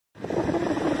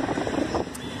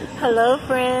Hello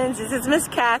friends, this is Miss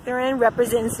Catherine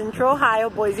representing Central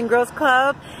Ohio Boys and Girls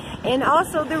Club and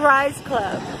also the Rise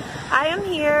Club. I am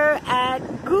here at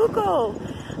Google.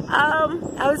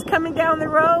 I was coming down the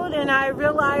road and I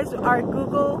realized our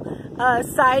Google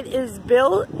site is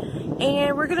built,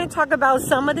 and we're going to talk about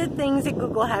some of the things that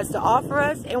Google has to offer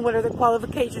us and what are the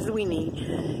qualifications we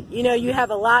need. You know, you have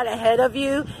a lot ahead of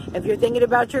you if you're thinking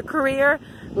about your career.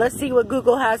 Let's see what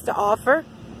Google has to offer.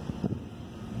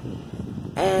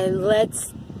 And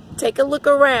let's take a look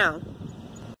around.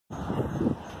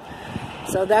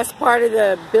 So that's part of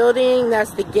the building.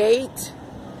 That's the gate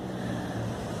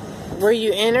where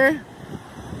you enter.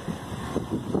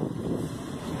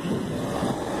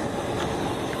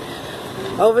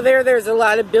 Over there, there's a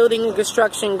lot of building and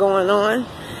construction going on.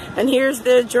 And here's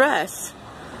the address.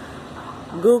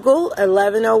 Google,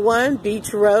 1101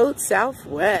 Beach Road,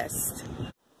 Southwest.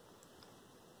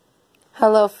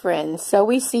 Hello friends, so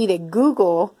we see that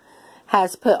Google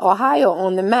has put Ohio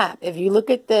on the map. If you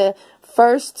look at the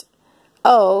first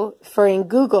O for in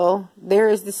Google, there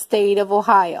is the state of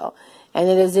Ohio, and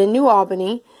it is in New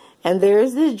Albany, and there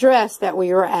is the address that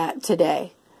we were at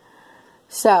today.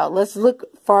 So let's look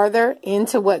farther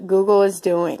into what Google is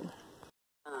doing.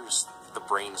 Here's the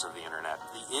brains of the internet,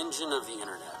 the engine of the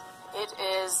internet. It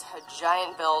is a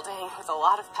giant building with a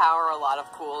lot of power, a lot of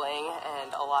cooling,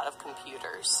 and a lot of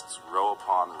computers. It's row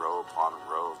upon row upon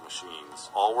row of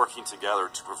machines, all working together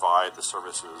to provide the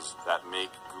services that make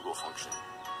Google function.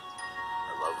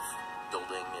 I love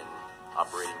building and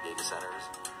operating data centers.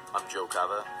 I'm Joe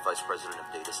Cava, Vice President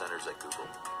of Data Centers at Google.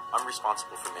 I'm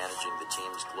responsible for managing the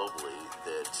teams globally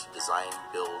that design,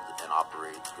 build, and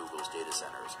operate Google's data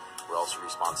centers. We're also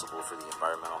responsible for the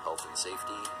environmental health and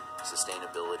safety,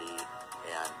 sustainability,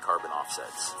 and carbon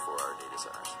offsets for our data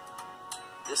centers.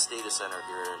 This data center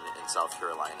here in South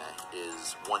Carolina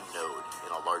is one node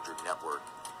in a larger network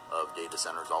of data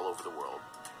centers all over the world.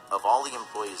 Of all the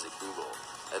employees at Google,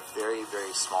 a very,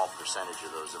 very small percentage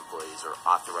of those employees are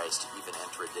authorized to even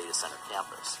enter a data center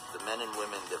campus. The men and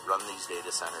women that run these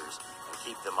data centers and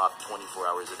keep them up 24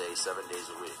 hours a day, 7 days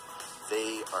a week,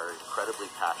 they are incredibly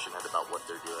passionate about what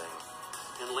they're doing.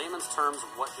 In layman's terms,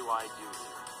 what do I do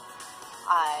here?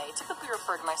 I typically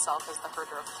refer to myself as the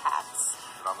herder of cats.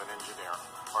 And I'm an engineer,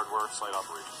 hardware, site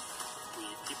operations. We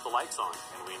keep the lights on,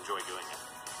 and we enjoy doing it.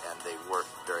 And they work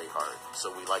very hard. So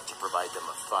we like to provide them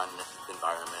a fun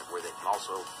environment where they can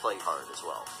also play hard as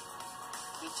well.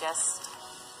 We just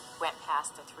went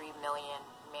past the 3 million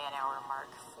man-hour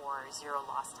mark for zero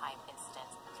lost time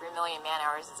incidents. 3 million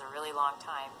man-hours is a really long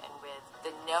time, and with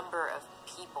the number of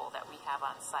people that we have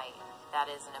on site, that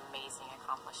is an amazing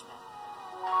accomplishment.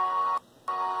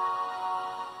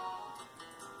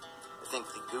 I think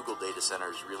the Google data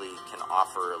centers really can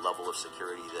offer a level of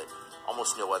security that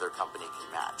almost no other company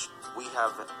can match. We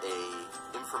have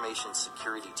a information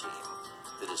security team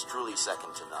that is truly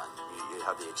second to none. You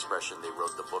have the expression, they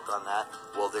wrote the book on that.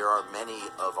 Well, there are many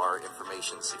of our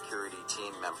information security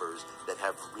team members that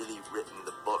have really written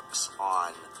the books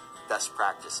on best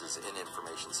practices in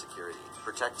information security.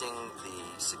 Protecting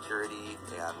the security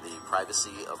and the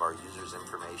privacy of our users'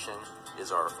 information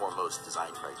is our foremost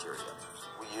design criteria.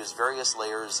 We use various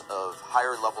layers of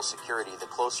higher level security the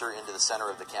closer into the center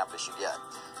of the campus you get.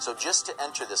 So just to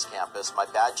enter this campus, my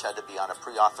badge had to be on a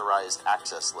pre-authorized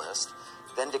access list.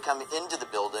 Then to come into the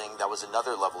building, that was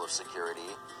another level of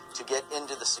security. To get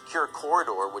into the secure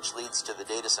corridor, which leads to the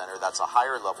data center, that's a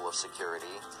higher level of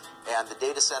security. And the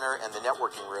data center and the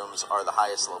networking rooms are the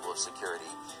highest level of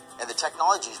security. And the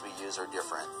technologies we use are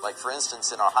different. Like for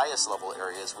instance, in our highest level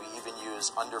areas, we even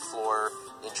use underfloor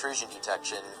intrusion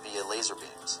detection via laser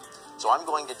beams. So I'm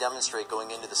going to demonstrate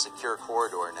going into the secure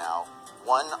corridor now.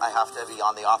 One, I have to be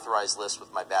on the authorized list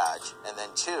with my badge. And then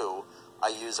two, I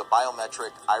use a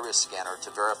biometric iris scanner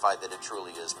to verify that it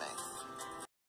truly is me.